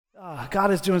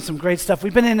God is doing some great stuff.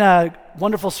 We've been in a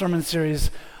wonderful sermon series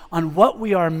on what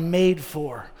we are made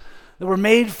for. That we're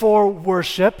made for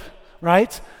worship,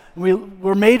 right?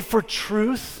 We're made for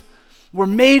truth. We're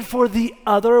made for the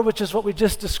other, which is what we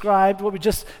just described, what we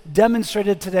just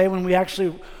demonstrated today when we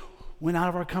actually went out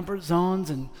of our comfort zones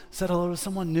and said hello to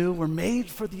someone new. We're made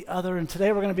for the other, and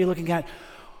today we're going to be looking at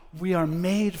we are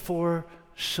made for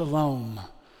shalom.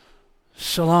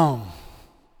 Shalom.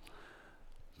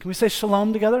 Can we say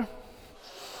shalom together?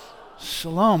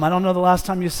 Shalom. I don't know the last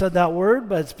time you said that word,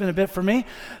 but it's been a bit for me.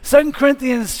 2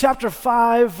 Corinthians chapter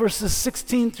 5, verses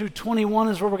 16 through 21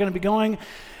 is where we're going to be going.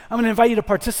 I'm going to invite you to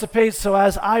participate. So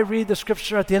as I read the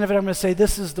scripture, at the end of it, I'm going to say,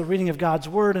 this is the reading of God's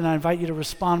word, and I invite you to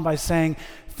respond by saying,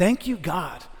 thank you,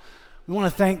 God. We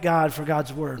want to thank God for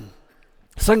God's word.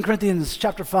 2 Corinthians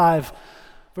chapter 5,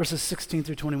 verses 16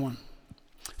 through 21.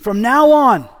 From now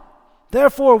on,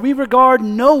 therefore, we regard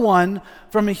no one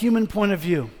from a human point of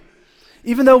view.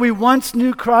 Even though we once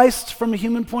knew Christ from a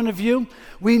human point of view,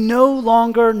 we no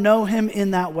longer know him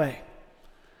in that way.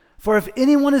 For if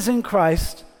anyone is in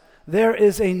Christ, there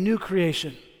is a new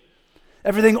creation.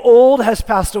 Everything old has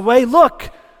passed away.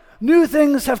 Look, new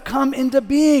things have come into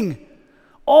being.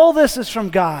 All this is from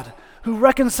God, who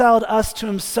reconciled us to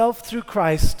himself through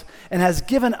Christ and has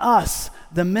given us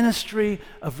the ministry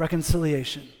of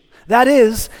reconciliation. That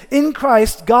is, in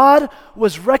Christ, God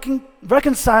was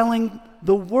reconciling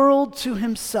the world to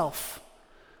himself,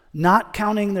 not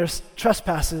counting their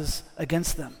trespasses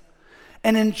against them,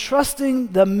 and entrusting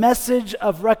the message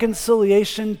of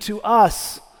reconciliation to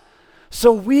us.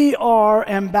 So we are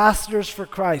ambassadors for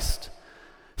Christ.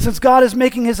 Since God is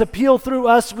making his appeal through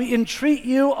us, we entreat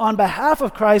you on behalf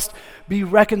of Christ, be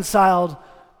reconciled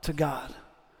to God.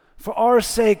 For our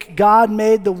sake, God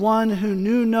made the one who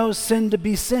knew no sin to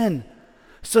be sin,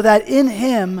 so that in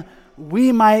him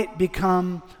we might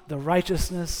become the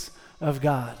righteousness of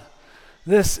God.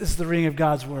 This is the reading of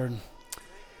God's word.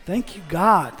 Thank you,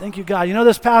 God. Thank you, God. You know,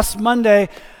 this past Monday,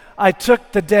 I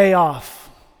took the day off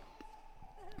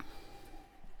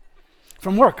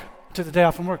from work. I took the day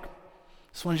off from work.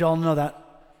 Just wanted you all to know that.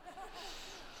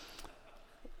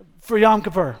 For Yom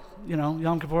Kippur. You know,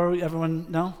 Yom Kippur,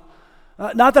 everyone know?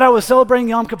 Not that I was celebrating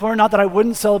Yom Kippur, not that I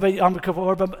wouldn't celebrate Yom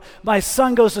Kippur, but my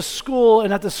son goes to school,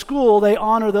 and at the school, they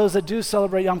honor those that do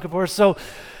celebrate Yom Kippur. So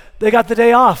they got the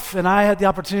day off, and I had the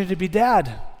opportunity to be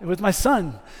dad with my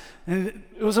son. And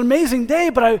it was an amazing day,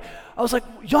 but I was like,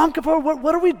 Yom Kippur,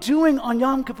 what are we doing on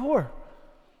Yom Kippur?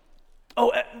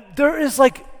 Oh, there is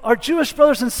like, our Jewish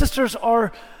brothers and sisters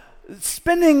are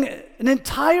spending an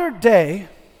entire day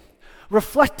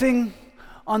reflecting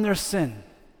on their sin.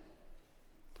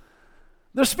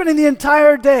 They're spending the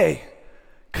entire day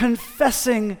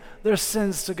confessing their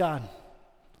sins to God.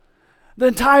 The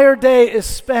entire day is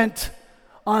spent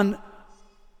on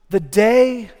the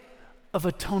Day of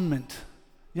Atonement,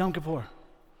 Yom Kippur.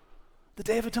 The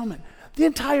Day of Atonement. The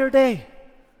entire day.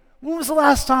 When was the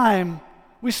last time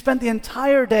we spent the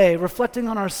entire day reflecting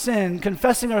on our sin,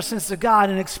 confessing our sins to God,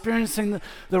 and experiencing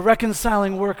the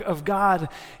reconciling work of God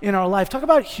in our life? Talk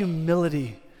about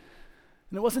humility.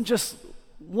 And it wasn't just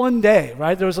one day,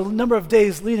 right? There was a number of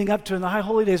days leading up to in the High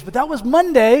Holy Days, but that was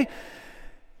Monday,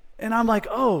 and I'm like,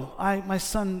 my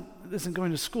son isn't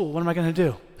going to school. What am I going to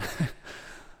do?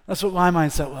 That's what my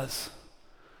mindset was.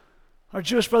 Our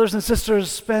Jewish brothers and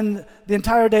sisters spend the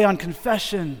entire day on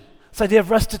confession, this idea of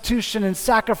restitution and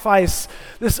sacrifice.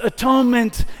 This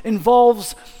atonement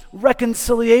involves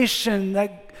reconciliation,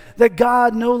 that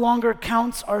God no longer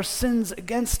counts our sins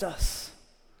against us.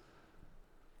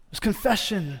 There's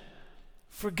confession,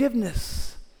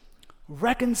 forgiveness,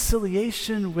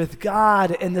 reconciliation with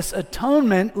God, and this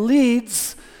atonement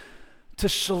leads to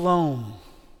shalom.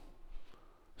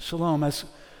 Shalom, as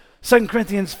 2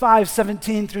 Corinthians 5,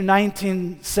 17 through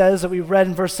 19 says, that we read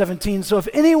in verse 17, so if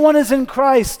anyone is in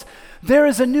Christ, there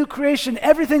is a new creation.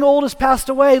 Everything old has passed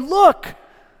away. Look,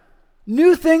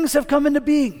 new things have come into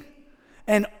being.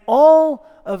 And all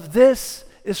of this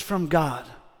is from God,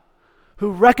 who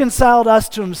reconciled us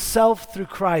to himself through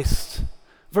Christ.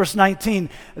 Verse 19,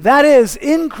 that is,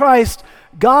 in Christ,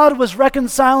 God was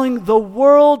reconciling the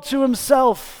world to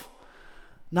himself,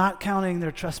 not counting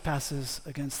their trespasses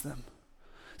against them.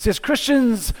 See, as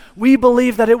Christians, we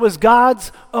believe that it was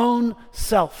God's own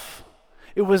self.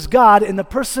 It was God in the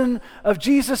person of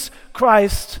Jesus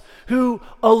Christ who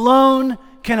alone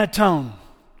can atone.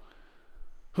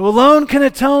 Who alone can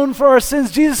atone for our sins.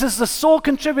 Jesus is the sole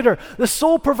contributor, the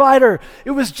sole provider.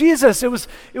 It was Jesus. It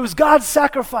was God's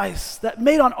sacrifice that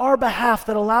made on our behalf,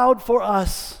 that allowed for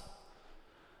us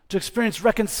to experience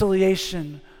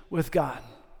reconciliation with God.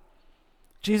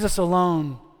 Jesus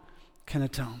alone can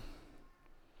atone.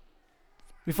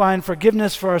 We find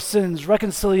forgiveness for our sins,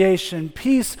 reconciliation,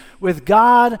 peace with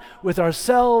God, with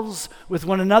ourselves, with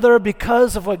one another,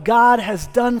 because of what God has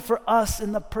done for us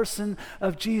in the person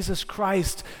of Jesus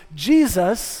Christ.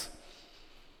 Jesus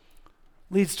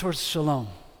leads towards shalom.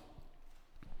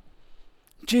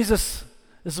 Jesus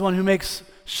is the one who makes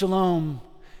shalom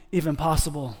even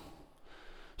possible.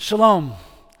 Shalom.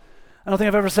 I don't think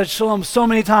I've ever said shalom so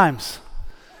many times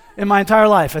in my entire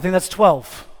life. I think that's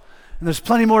 12. And there's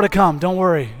plenty more to come. Don't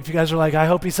worry. If you guys are like, I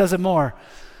hope he says it more,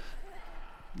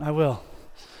 I will.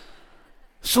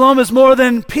 Shalom is more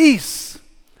than peace.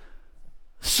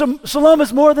 Shalom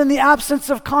is more than the absence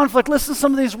of conflict. Listen to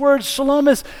some of these words. Shalom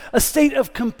is a state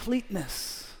of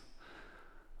completeness,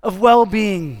 of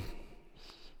well-being,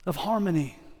 of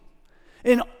harmony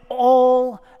in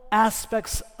all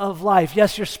aspects of life.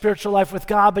 Yes, your spiritual life with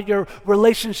God, but your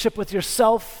relationship with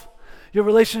yourself, your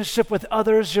relationship with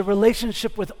others, your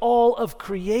relationship with all of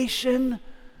creation.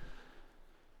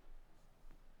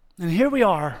 And here we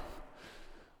are.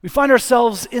 We find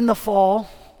ourselves in the fall.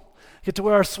 Get to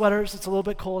wear our sweaters. It's a little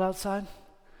bit cold outside.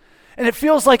 And it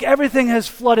feels like everything has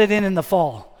flooded in the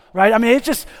fall, right? I mean,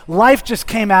 life just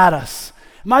came at us.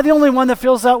 Am I the only one that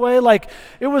feels that way? Like,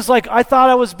 it was like I thought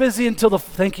I was busy until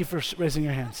thank you for raising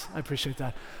your hands. I appreciate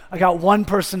that. I got one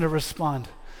person to respond.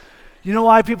 You know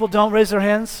why people don't raise their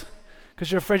hands?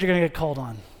 Because you're afraid you're going to get called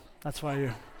on. That's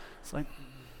why it's like,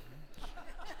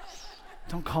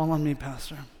 don't call on me,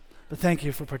 Pastor. But thank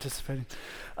you for participating.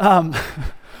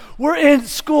 We're in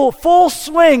school, full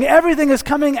swing. Everything is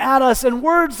coming at us, and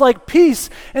words like peace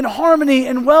and harmony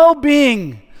and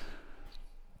well-being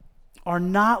are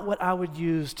not what I would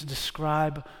use to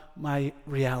describe my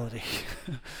reality.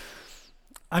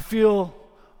 I feel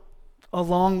a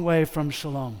long way from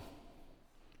shalom.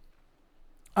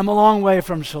 I'm a long way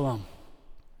from shalom.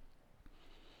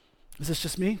 Is this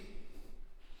just me?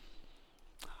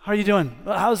 How are you doing?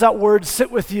 How does that word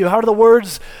sit with you? How are the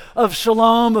words of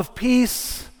shalom, of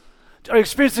peace? Are you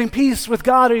experiencing peace with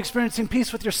God? Are you experiencing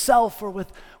peace with yourself or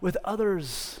with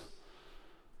others?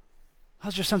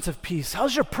 How's your sense of peace?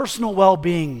 How's your personal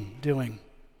well-being doing?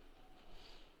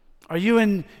 Are you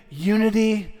in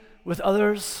unity with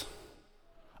others?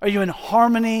 Are you in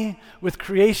harmony with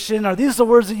creation? Are these the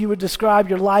words that you would describe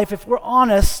your life? If we're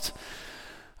honest,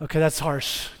 okay, that's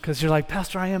harsh, because you're like,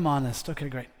 Pastor, I am honest. Okay,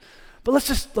 great. But let's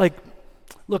just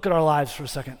look at our lives for a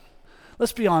second.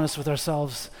 Let's be honest with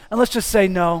ourselves, and let's just say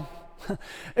no.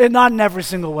 And not in every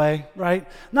single way, right?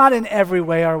 Not in every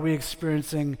way are we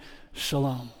experiencing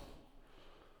shalom.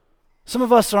 Some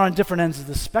of us are on different ends of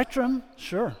the spectrum,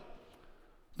 sure,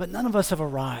 but none of us have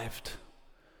arrived.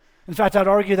 In fact, I'd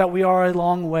argue that we are a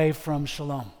long way from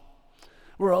shalom.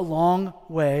 We're a long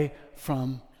way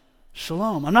from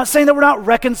shalom. I'm not saying that we're not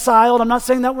reconciled. I'm not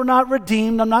saying that we're not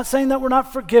redeemed. I'm not saying that we're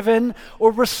not forgiven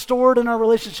or restored in our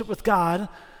relationship with God.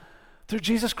 Through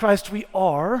Jesus Christ, we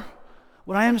are.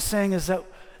 What I am saying is that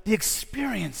the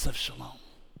experience of shalom.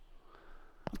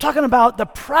 I'm talking about the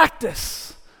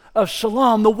practice of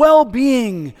shalom, the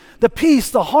well-being, the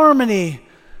peace, the harmony,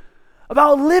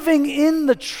 about living in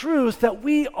the truth that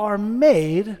we are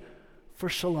made for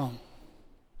shalom.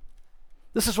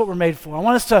 This is what we're made for. I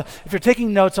want us to, if you're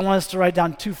taking notes, I want us to write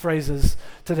down two phrases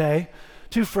today.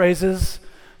 Two phrases,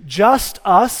 just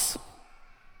us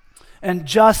and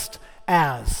just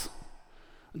as.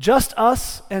 Just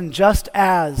us and just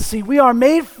as. See, we are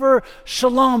made for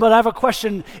shalom, but I have a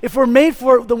question. If we're made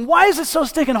for it, then why is it so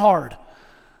stinking hard?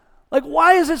 Like,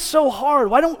 why is it so hard?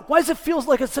 Why does it feel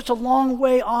like it's such a long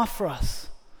way off for us?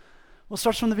 Well, it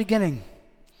starts from the beginning.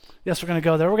 Yes, we're going to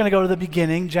go there. We're going to go to the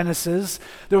beginning, Genesis.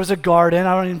 There was a garden.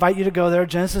 I want to invite you to go there.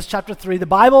 Genesis chapter 3. The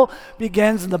Bible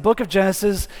begins in the book of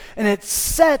Genesis, and it's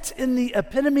set in the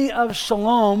epitome of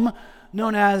shalom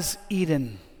known as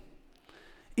Eden.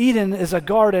 Eden is a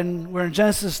garden where in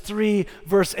Genesis 3,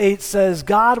 verse 8 says,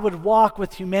 God would walk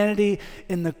with humanity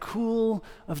in the cool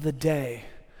of the day.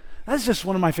 That's just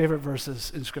one of my favorite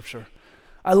verses in Scripture.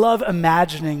 I love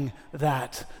imagining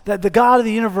that the God of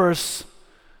the universe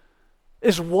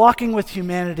is walking with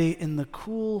humanity in the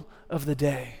cool of the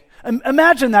day.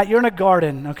 Imagine that. You're in a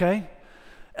garden, okay?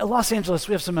 At Los Angeles,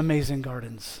 we have some amazing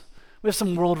gardens. We have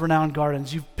some world-renowned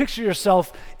gardens. You picture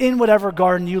yourself in whatever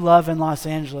garden you love in Los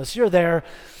Angeles. You're there.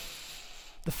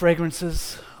 The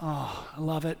fragrances, oh, I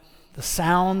love it. The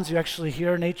sounds, you actually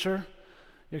hear nature.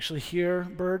 You actually hear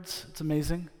birds. It's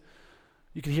amazing.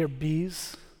 You can hear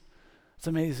bees. It's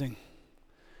amazing.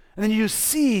 And then you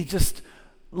see just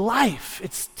life.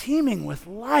 It's teeming with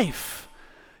life.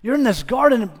 You're in this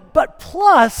garden, but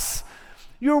plus,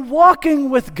 you're walking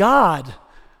with God,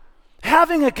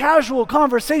 having a casual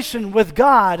conversation with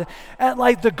God at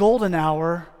like the golden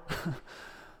hour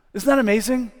Isn't that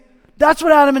amazing? That's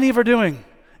what Adam and Eve are doing.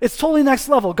 It's totally next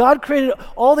level. God created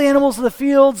all the animals of the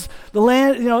fields, the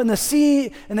land, in the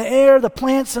sea, in the air, the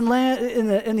plants and land,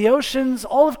 in the oceans,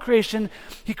 all of creation.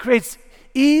 He creates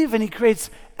Eve and he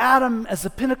creates Adam as the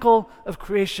pinnacle of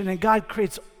creation, and God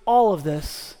creates all of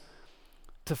this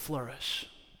to flourish.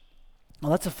 Well,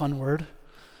 that's a fun word.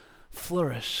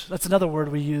 Flourish. That's another word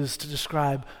we use to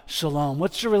describe shalom.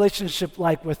 What's your relationship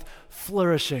like with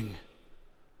flourishing?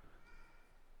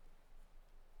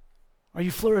 Are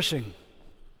you flourishing?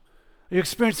 Are you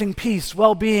experiencing peace,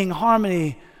 well-being,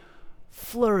 harmony,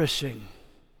 flourishing?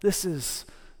 This is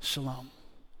shalom.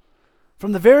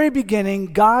 From the very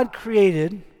beginning, God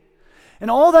created, and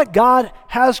all that God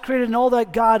has created and all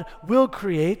that God will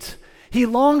create, he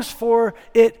longs for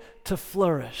it to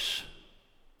flourish.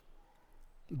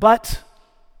 But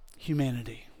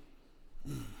humanity.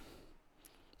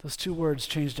 Those two words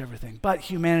changed everything. But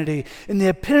humanity. In the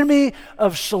epitome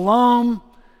of shalom,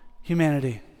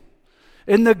 humanity.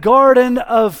 In the garden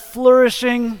of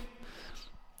flourishing,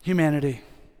 humanity.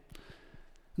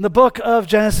 In the book of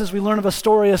Genesis, we learn of a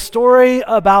story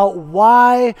about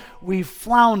why we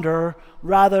flounder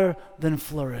rather than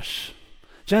flourish.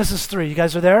 Genesis 3, you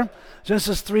guys are there?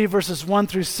 Genesis 3, verses 1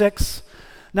 through 6.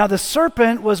 Now the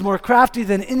serpent was more crafty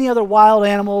than any other wild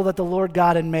animal that the Lord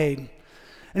God had made.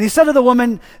 And he said to the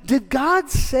woman, "Did God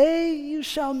say you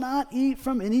shall not eat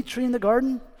from any tree in the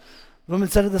garden?" The woman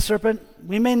said to the serpent,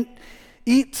 "We may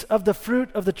eat of the fruit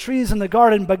of the trees in the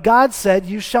garden, but God said,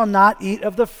 you shall not eat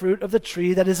of the fruit of the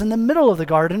tree that is in the middle of the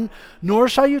garden, nor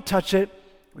shall you touch it,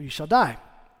 or you shall die."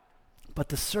 But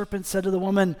the serpent said to the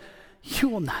woman, "You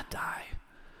will not die.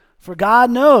 For God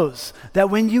knows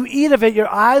that when you eat of it, your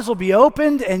eyes will be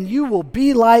opened, and you will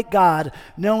be like God,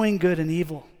 knowing good and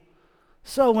evil."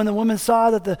 So when the woman saw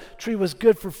that the tree was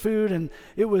good for food, and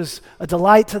it was a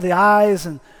delight to the eyes,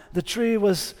 and the tree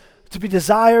was to be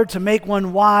desired to make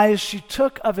one wise, she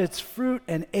took of its fruit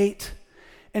and ate.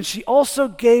 And she also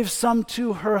gave some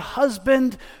to her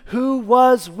husband who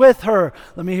was with her.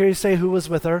 Let me hear you say, who was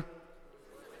with her?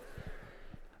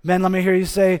 Men, let me hear you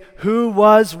say, who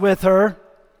was with her?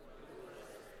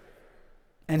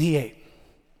 And he ate.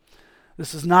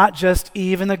 This is not just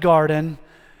Eve in the garden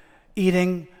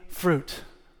eating fruit,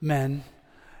 men.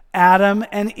 Adam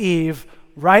and Eve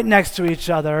right next to each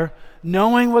other,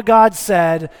 knowing what God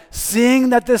said, seeing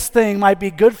that this thing might be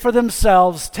good for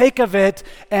themselves, take of it,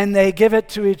 and they give it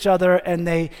to each other, and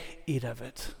they eat of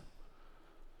it.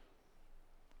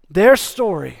 Their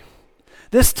story,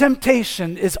 this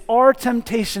temptation is our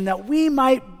temptation that we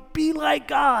might be like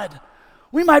God.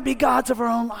 We might be gods of our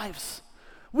own lives.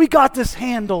 We got this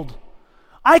handled.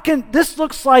 This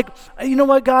looks like, you know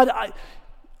what, God,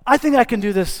 I think I can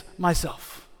do this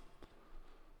myself.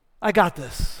 I got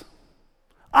this.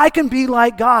 I can be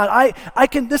like God.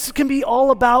 This can be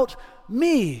all about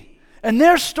me. And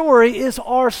their story is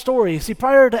our story. See,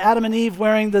 prior to Adam and Eve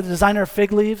wearing the designer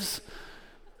fig leaves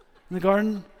in the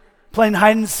garden, playing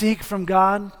hide and seek from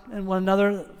God and one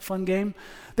another, fun game,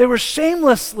 they were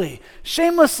shamelessly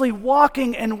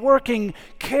walking and working,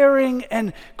 caring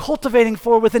and cultivating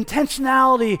with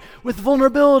intentionality, with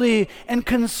vulnerability and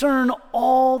concern,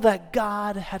 all that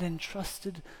God had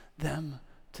entrusted them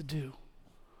to do.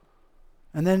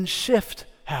 And then shift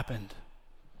happened.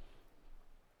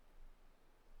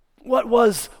 What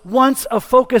was once a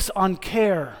focus on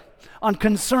care, on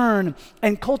concern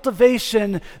and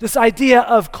cultivation, this idea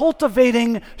of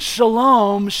cultivating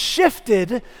shalom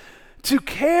shifted to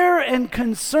care and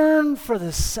concern for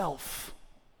the self.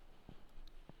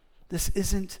 This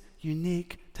isn't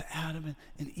unique to Adam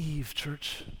and Eve,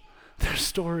 church. Their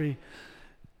story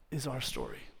is our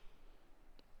story.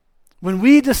 When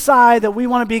we decide that we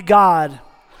want to be God,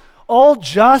 all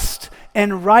just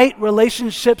and right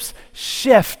relationships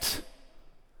shift.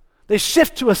 They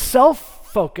shift to a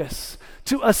self-focus,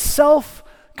 to a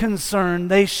self-concern.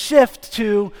 They shift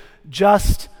to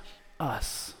just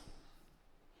us.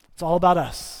 It's all about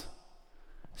us.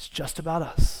 It's just about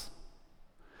us.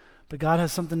 But God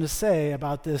has something to say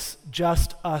about this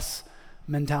just us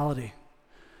mentality.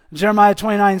 In Jeremiah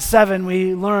 29:7,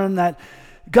 we learn that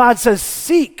God says,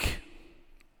 Seek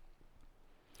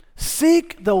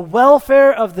the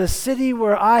welfare of the city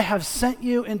where I have sent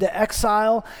you into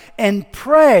exile, and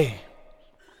pray.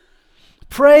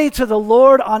 Pray to the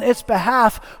Lord on its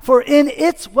behalf, for in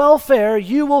its welfare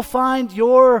you will find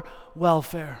your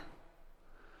welfare.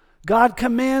 God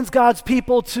commands God's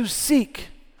people to seek.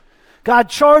 God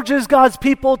charges God's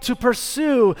people to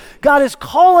pursue. God is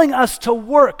calling us to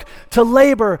work, to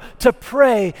labor, to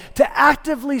pray, to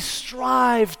actively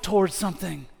strive towards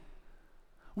something.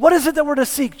 What is it that we're to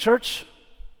seek, church?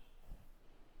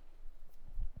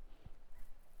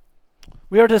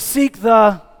 We are to seek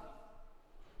the,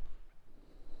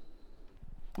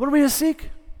 what are we to seek?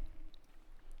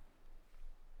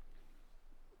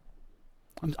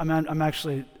 I'm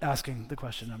actually asking the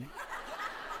question.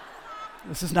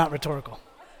 This is not rhetorical.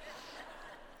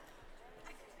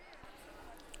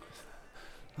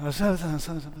 What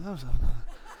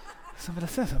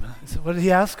did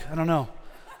he ask? I don't know.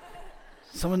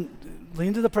 Someone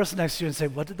lean to the person next to you and say,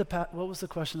 what was the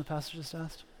question the pastor just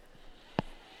asked?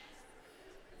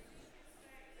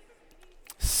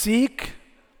 Seek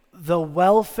the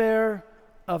welfare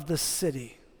of the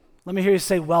city. Let me hear you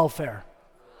say welfare.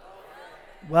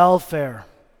 Welfare.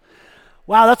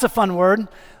 Wow, that's a fun word.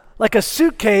 Like a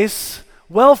suitcase,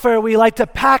 welfare, we like to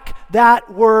pack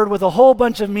that word with a whole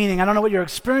bunch of meaning. I don't know what your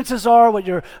experiences are, what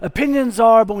your opinions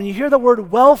are, but when you hear the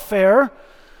word welfare,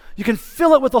 you can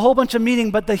fill it with a whole bunch of meaning.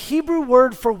 But the Hebrew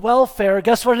word for welfare,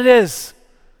 guess what it is?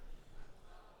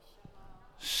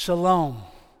 Shalom.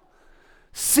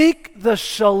 Seek the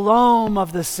shalom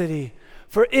of the city,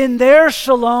 for in their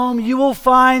shalom you will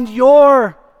find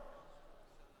your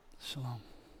shalom.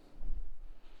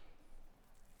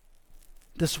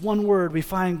 This one word, we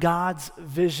find God's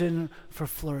vision for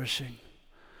flourishing.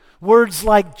 Words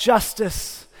like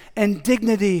justice and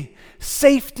dignity,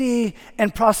 safety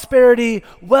and prosperity,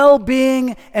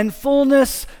 well-being and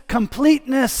fullness,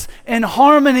 completeness and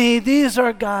harmony, these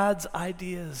are God's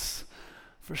ideas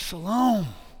for shalom.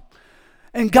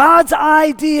 And God's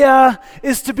idea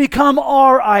is to become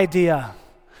our idea.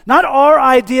 Not our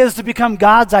idea is to become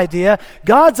God's idea.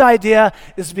 God's idea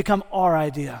is to become our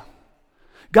idea.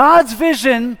 God's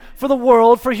vision for the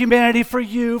world, for humanity, for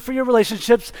you, for your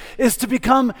relationships, is to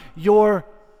become your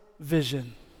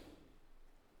vision.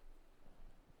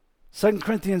 2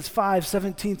 Corinthians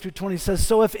 5:17 through 20 says,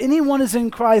 so if anyone is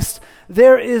in Christ,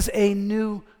 there is a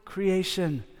new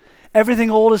creation.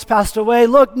 Everything old has passed away.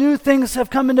 Look, new things have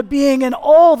come into being, and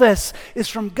all this is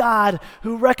from God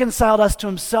who reconciled us to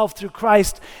himself through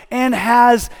Christ and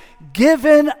has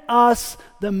given us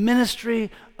the ministry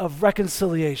of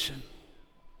reconciliation.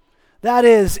 That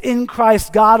is, in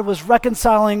Christ, God was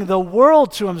reconciling the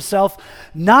world to himself,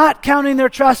 not counting their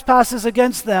trespasses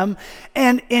against them,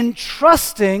 and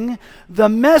entrusting the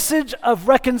message of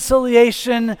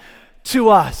reconciliation to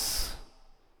us.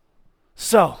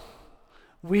 So,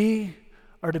 we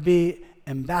are to be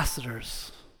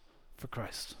ambassadors for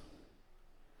Christ.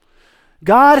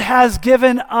 God has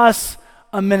given us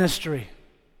a ministry.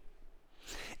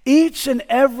 Each and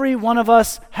every one of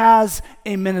us has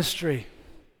a ministry.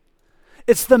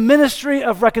 It's the ministry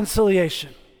of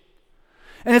reconciliation.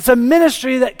 And it's a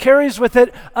ministry that carries with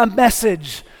it a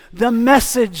message, the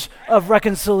message of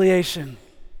reconciliation.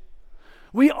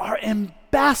 We are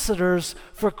ambassadors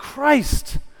for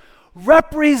Christ,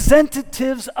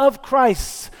 representatives of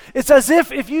Christ. It's as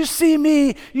if you see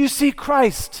me, you see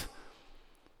Christ.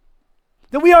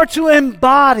 That we are to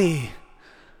embody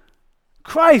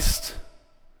Christ,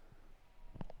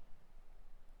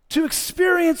 to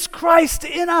experience Christ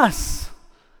in us,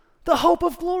 the hope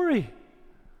of glory.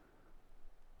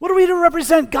 What are we to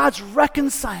represent? God's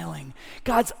reconciling,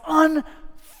 God's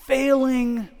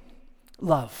unfailing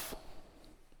love.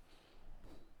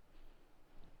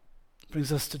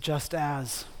 Brings us to just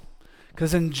as.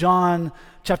 Because in John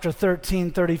chapter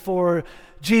 13:34,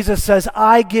 Jesus says,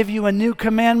 I give you a new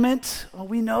commandment. Oh,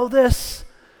 we know this.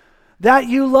 That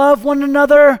you love one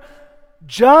another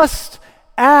just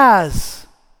as.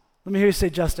 Let me hear you say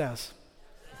just as.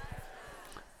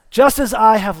 Just as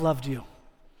I have loved you,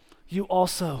 you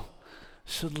also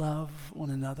should love one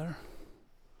another.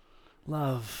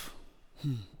 Love.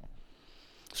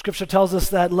 Scripture tells us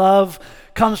that love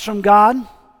comes from God.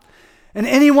 And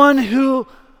anyone who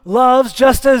loves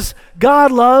just as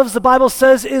God loves, the Bible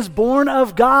says, is born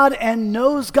of God and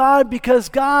knows God because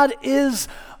God is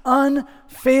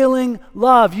unfailing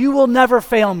love. You will never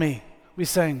fail me, we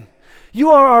sing. You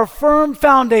are our firm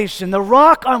foundation, the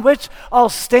rock on which I'll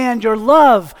stand. Your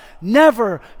love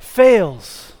never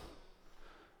fails.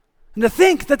 And to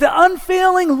think that the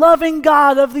unfailing, loving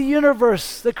God of the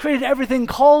universe that created everything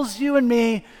calls you and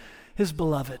me his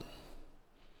beloved.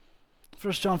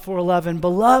 1 John 4:11,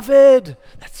 beloved,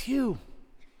 that's you.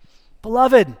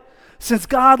 Beloved, since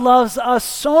God loves us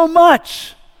so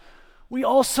much, we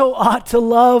also ought to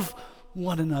love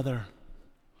one another.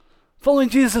 Following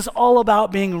Jesus is all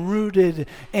about being rooted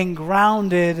and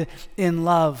grounded in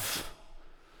love.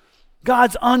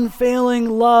 God's unfailing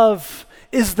love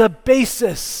is the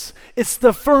basis. It's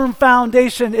the firm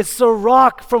foundation. It's the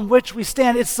rock from which we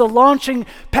stand. It's the launching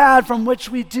pad from which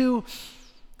we do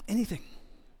anything.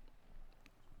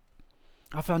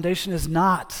 Our foundation is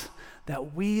not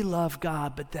that we love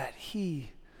God, but that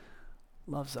he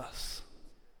loves us.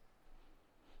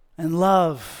 And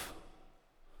love,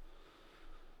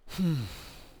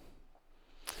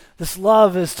 this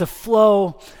love is to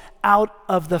flow out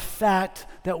of the fact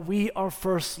that we are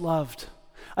first loved.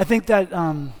 I think that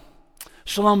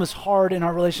shalom is hard in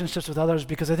our relationships with others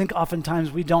because I think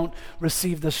oftentimes we don't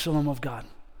receive the shalom of God.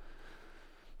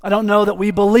 I don't know that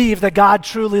we believe that God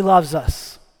truly loves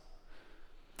us.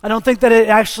 I don't think that it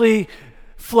actually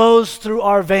flows through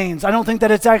our veins. I don't think that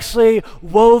it's actually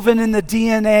woven in the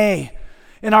DNA,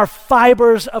 in our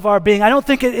fibers of our being. I don't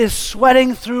think it is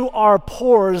sweating through our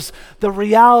pores, the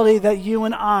reality that you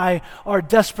and I are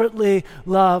desperately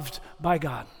loved by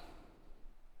God.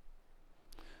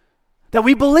 That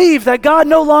we believe that God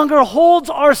no longer holds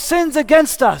our sins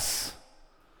against us.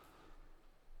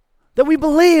 That we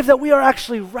believe that we are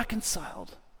actually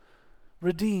reconciled,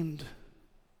 redeemed.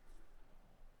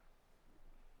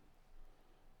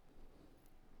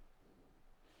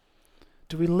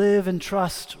 Do we live and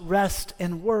trust, rest,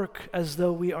 and work as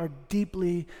though we are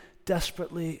deeply,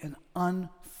 desperately, and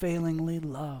unfailingly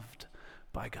loved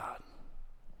by God?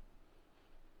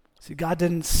 See, God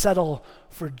didn't settle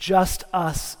for just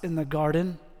us in the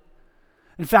garden.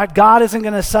 In fact, God isn't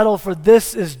going to settle for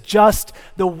this is just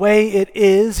the way it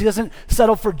is. He doesn't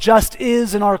settle for just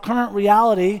is in our current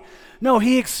reality. No,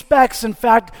 he expects, in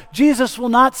fact, Jesus will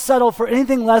not settle for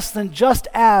anything less than just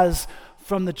as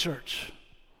from the church.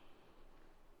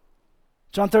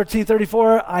 John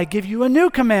 13:34, I give you a new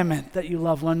commandment, that you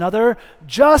love one another,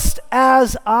 just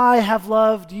as I have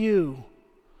loved you.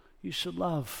 You should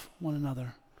love one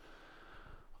another.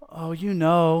 Oh, you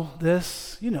know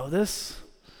this. You know this.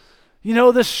 You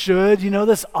know this should. You know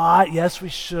this ought. Yes, we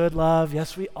should love.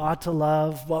 Yes, we ought to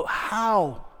love. Well,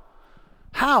 how?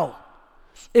 How?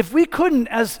 If we couldn't,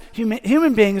 as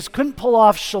human beings, couldn't pull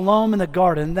off shalom in the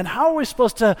garden, then how are we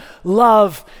supposed to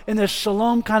love in this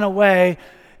shalom kind of way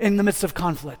in the midst of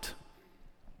conflict?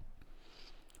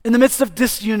 In the midst of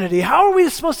disunity? How are we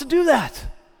supposed to do that?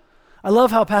 I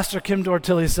love how Pastor Kim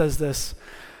Dortilly says this.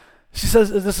 She says,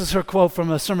 this is her quote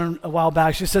from a sermon a while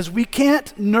back. She says, we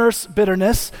can't nurse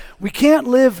bitterness. We can't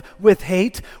live with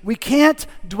hate. We can't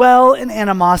dwell in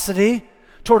animosity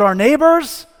toward our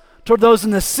neighbors, toward those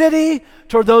in the city,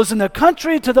 toward those in the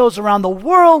country, to those around the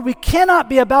world. We cannot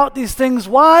be about these things.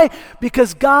 Why?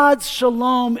 Because God's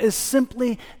shalom is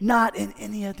simply not in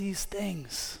any of these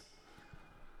things.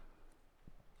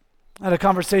 I had a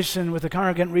conversation with a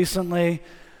congregant recently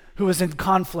who was in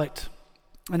conflict.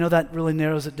 I know that really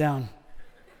narrows it down.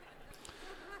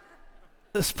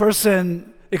 This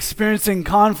person experiencing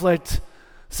conflict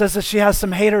says that she has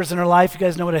some haters in her life. You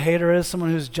guys know what a hater is?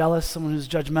 Someone who's jealous, someone who's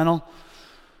judgmental.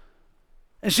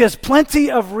 And she has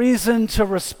plenty of reason to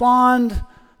respond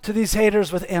to these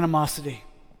haters with animosity.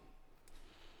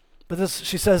 But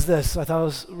she says this, I thought it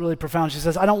was really profound. She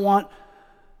says, I don't want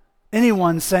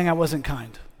anyone saying I wasn't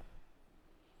kind.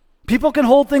 People can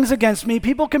hold things against me.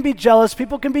 People can be jealous.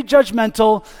 People can be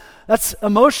judgmental. That's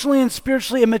emotionally and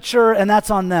spiritually immature, and that's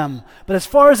on them. But as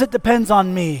far as it depends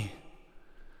on me,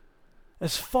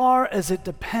 as far as it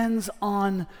depends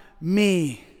on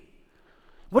me,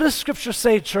 what does Scripture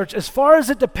say, church? As far as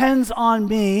it depends on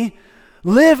me,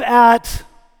 live at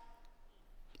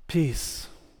peace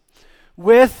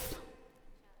with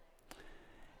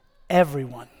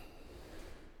everyone.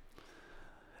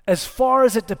 As far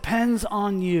as it depends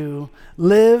on you,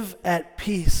 live at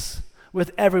peace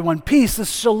with everyone. Peace, the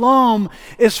shalom,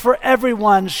 is for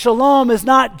everyone. Shalom is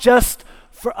not just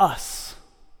for us.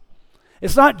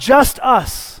 It's not just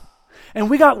us. And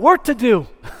we got work to do.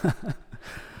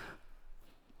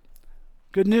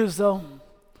 Good news, though.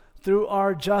 Through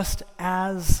our just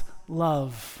as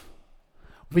love,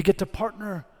 we get to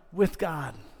partner with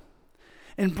God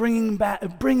in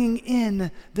bringing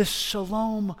in this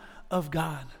shalom of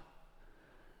God.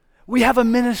 We have a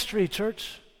ministry,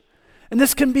 church, and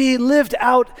this can be lived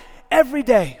out every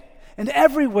day and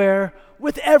everywhere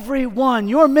with everyone.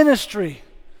 Your ministry,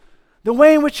 the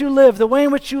way in which you live, the way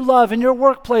in which you love in your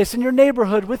workplace, in your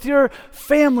neighborhood, with your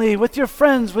family, with your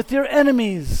friends, with your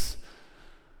enemies,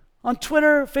 on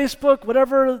Twitter, Facebook,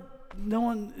 whatever. No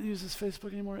one uses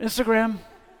Facebook anymore. Instagram.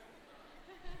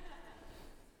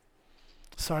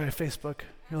 Sorry, Facebook.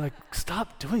 You're like,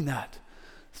 stop doing that.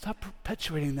 Stop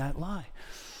perpetuating that lie.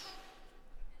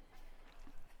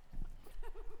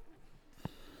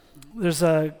 There's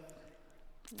a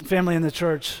family in the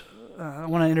church. I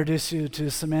want to introduce you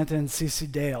to Samantha and Cece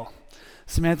Dale.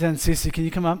 Samantha and Cece, can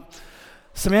you come up?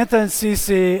 Samantha and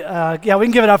Cece, yeah, we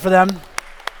can give it up for them.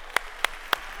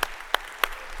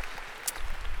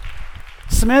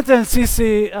 Samantha and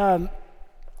Cece,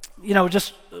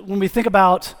 just when we think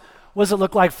about what does it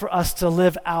look like for us to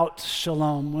live out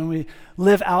shalom, when we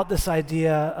live out this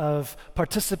idea of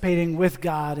participating with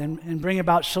God and bring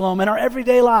about shalom in our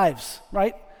everyday lives,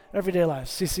 right? Everyday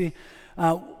lives. Cece,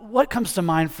 what comes to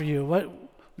mind for you? What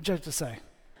would you like to say?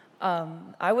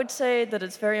 I would say that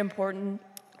it's very important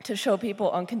to show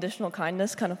people unconditional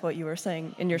kindness, kind of what you were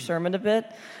saying in your sermon a bit.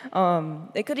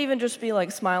 It could even just be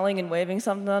like smiling and waving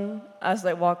something as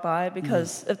they walk by,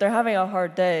 because if they're having a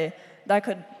hard day, that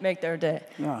could make their day.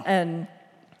 Yeah.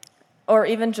 Or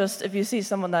even just if you see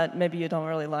someone that maybe you don't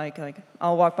really like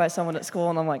I'll walk by someone at school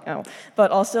and I'm like, oh,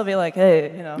 but I'll still be like,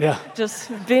 hey,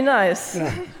 just be nice.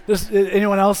 Yeah. Does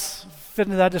anyone else fit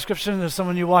into that description? There's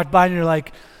someone you walk by and you're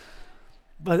like,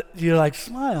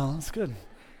 smile. That's good.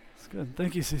 That's good.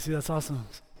 Thank you, Cece. That's awesome.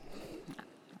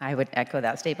 I would echo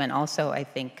that statement. Also, I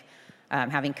think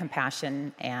having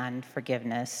compassion and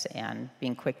forgiveness and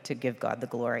being quick to give God the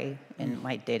glory in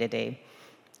my day-to-day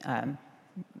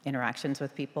interactions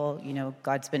with people.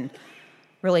 God's been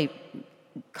really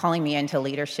calling me into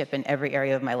leadership in every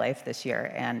area of my life this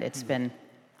year, and there's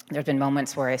been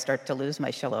moments where I start to lose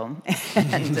my shalom,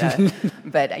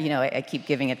 but I keep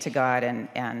giving it to God,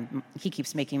 and He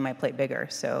keeps making my plate bigger.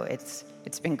 So it's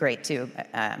been great to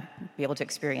be able to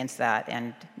experience that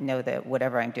and know that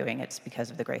whatever I'm doing, it's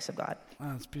because of the grace of God.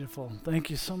 Wow, that's beautiful. Thank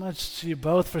you so much to you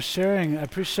both for sharing. I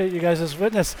appreciate you guys'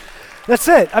 witness. That's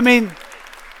it. I mean,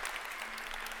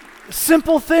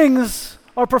 simple things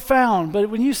are profound, but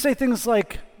when you say things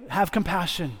like have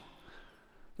compassion,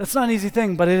 that's not an easy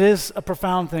thing, but it is a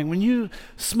profound thing. When you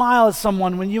smile at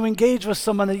someone, when you engage with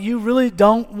someone that you really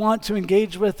don't want to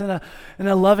engage with in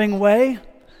a loving way,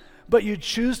 but you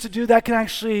choose to do, that can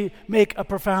actually make a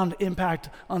profound impact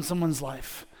on someone's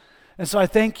life. And so I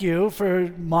thank you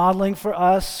for modeling for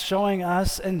us, showing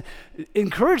us, and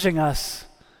encouraging us.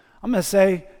 I'm going to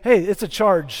say, hey, it's a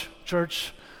charge,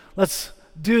 church. Let's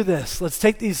do this. Let's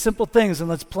take these simple things and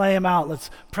let's play them out. Let's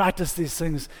practice these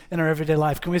things in our everyday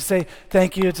life. Can we say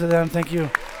thank you to them? Thank you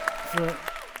for